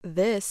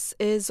This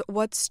is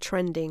what's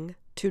trending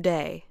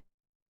today.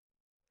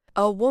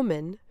 A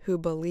woman who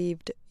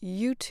believed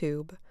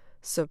YouTube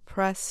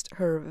suppressed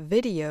her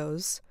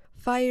videos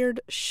fired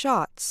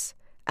shots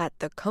at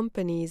the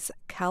company's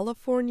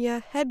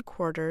California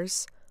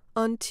headquarters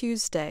on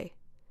Tuesday.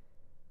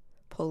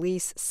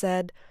 Police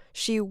said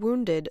she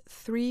wounded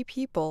 3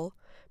 people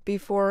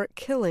before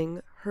killing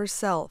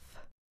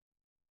herself.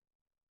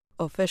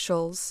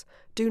 Officials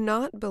do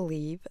not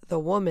believe the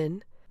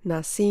woman,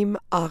 Nasim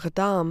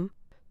Aghdam,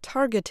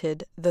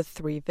 targeted the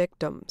 3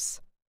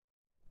 victims,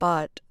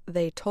 but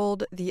they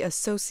told the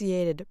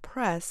Associated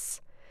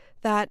Press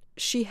that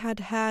she had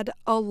had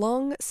a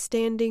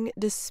long-standing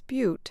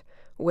dispute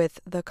with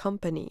the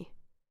company.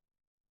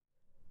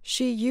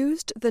 She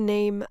used the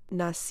name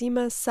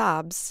Nasima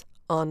Sabs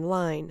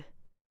online.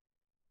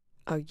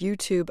 A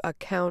YouTube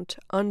account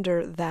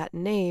under that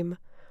name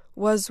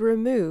was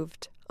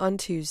removed on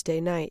Tuesday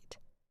night.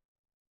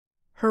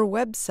 Her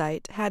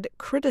website had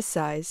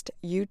criticized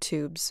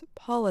YouTube's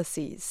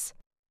policies.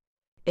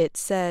 It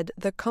said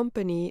the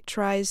company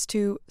tries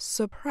to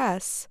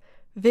suppress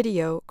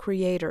video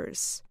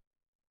creators.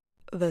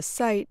 The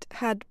site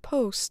had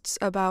posts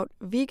about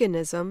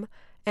veganism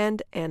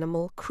and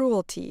animal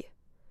cruelty,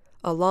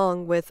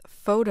 along with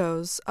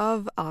photos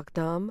of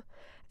Aghdam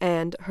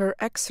and her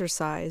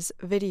exercise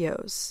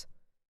videos.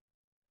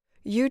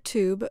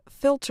 YouTube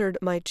filtered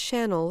my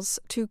channels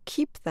to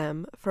keep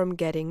them from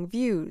getting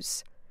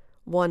views,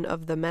 one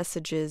of the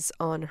messages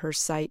on her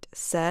site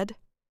said.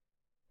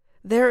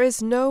 There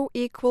is no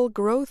equal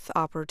growth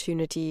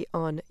opportunity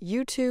on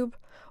YouTube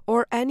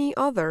or any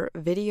other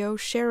video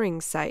sharing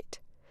site.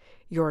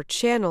 Your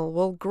channel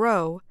will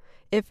grow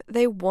if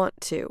they want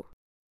to.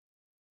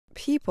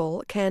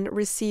 People can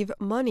receive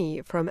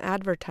money from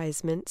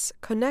advertisements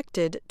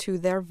connected to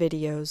their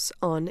videos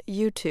on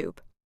YouTube.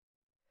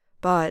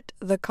 But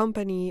the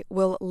company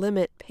will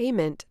limit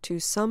payment to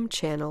some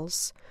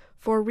channels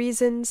for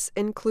reasons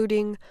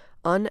including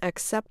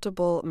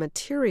unacceptable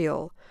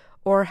material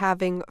or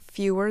having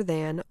fewer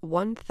than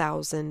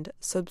 1,000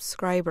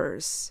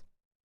 subscribers.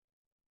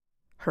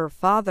 Her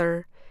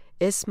father,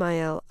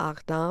 Ismail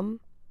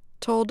Aghdam,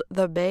 told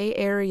the Bay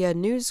Area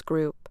News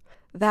Group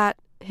that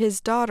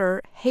his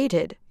daughter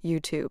hated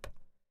YouTube.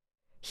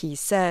 He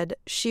said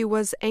she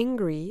was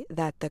angry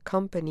that the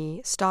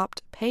company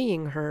stopped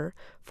paying her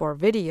for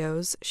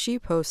videos she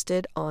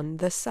posted on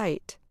the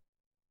site.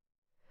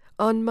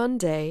 On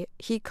Monday,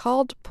 he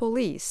called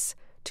police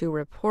to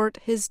report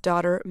his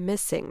daughter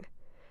missing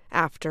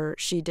after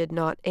she did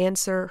not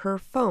answer her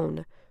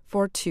phone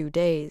for 2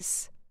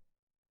 days.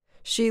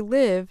 She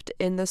lived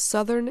in the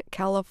Southern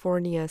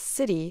California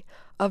city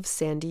of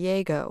San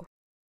Diego.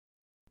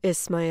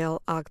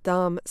 Ismail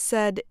Aghdam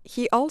said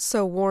he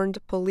also warned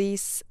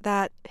police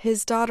that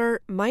his daughter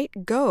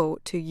might go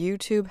to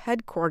YouTube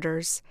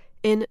headquarters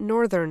in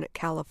Northern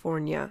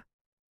California.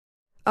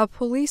 A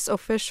police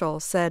official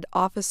said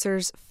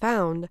officers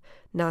found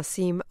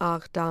Nasim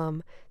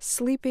Aghdam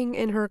sleeping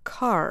in her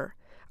car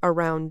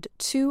around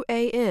 2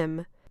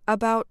 a.m.,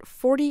 about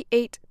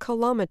 48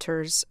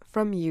 kilometers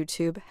from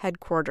YouTube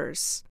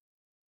headquarters.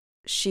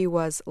 She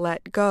was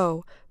let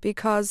go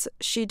because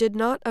she did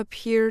not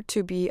appear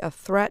to be a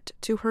threat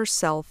to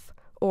herself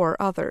or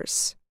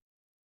others.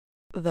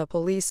 The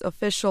police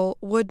official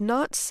would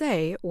not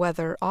say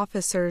whether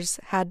officers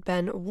had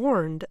been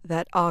warned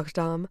that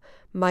Aghdam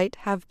might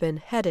have been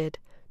headed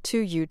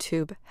to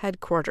YouTube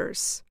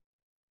headquarters.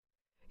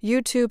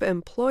 YouTube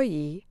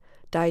employee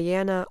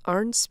Diana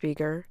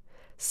Arnspiger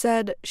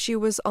said she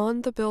was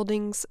on the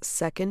building's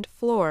 2nd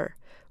floor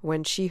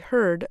when she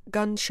heard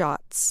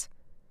gunshots.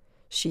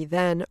 She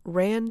then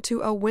ran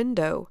to a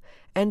window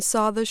and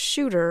saw the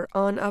shooter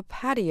on a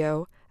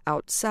patio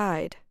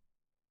outside.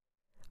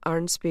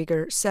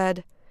 Arnspiger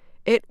said,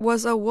 "It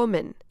was a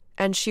woman,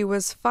 and she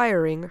was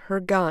firing her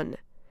gun,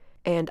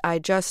 and I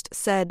just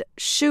said,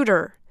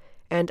 'Shooter,'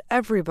 and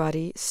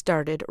everybody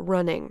started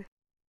running."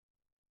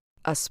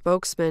 A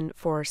spokesman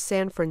for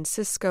San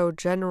Francisco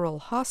General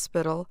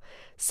Hospital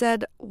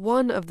said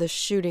one of the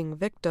shooting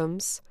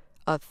victims,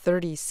 a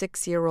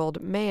 36-year-old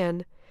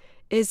man,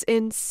 is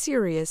in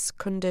serious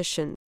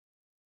condition.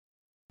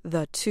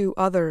 The 2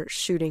 other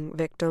shooting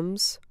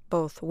victims,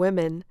 both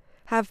women,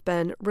 have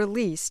been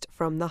released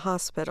from the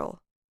hospital.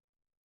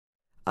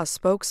 A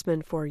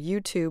spokesman for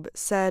YouTube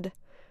said,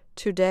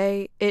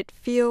 "Today it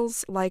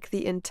feels like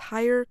the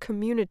entire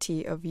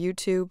community of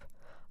YouTube,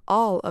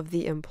 all of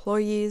the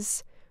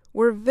employees,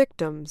 were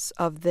victims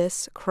of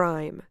this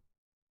crime."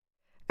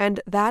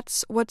 And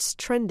that's what's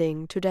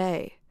trending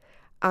today.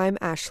 I'm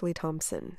Ashley Thompson.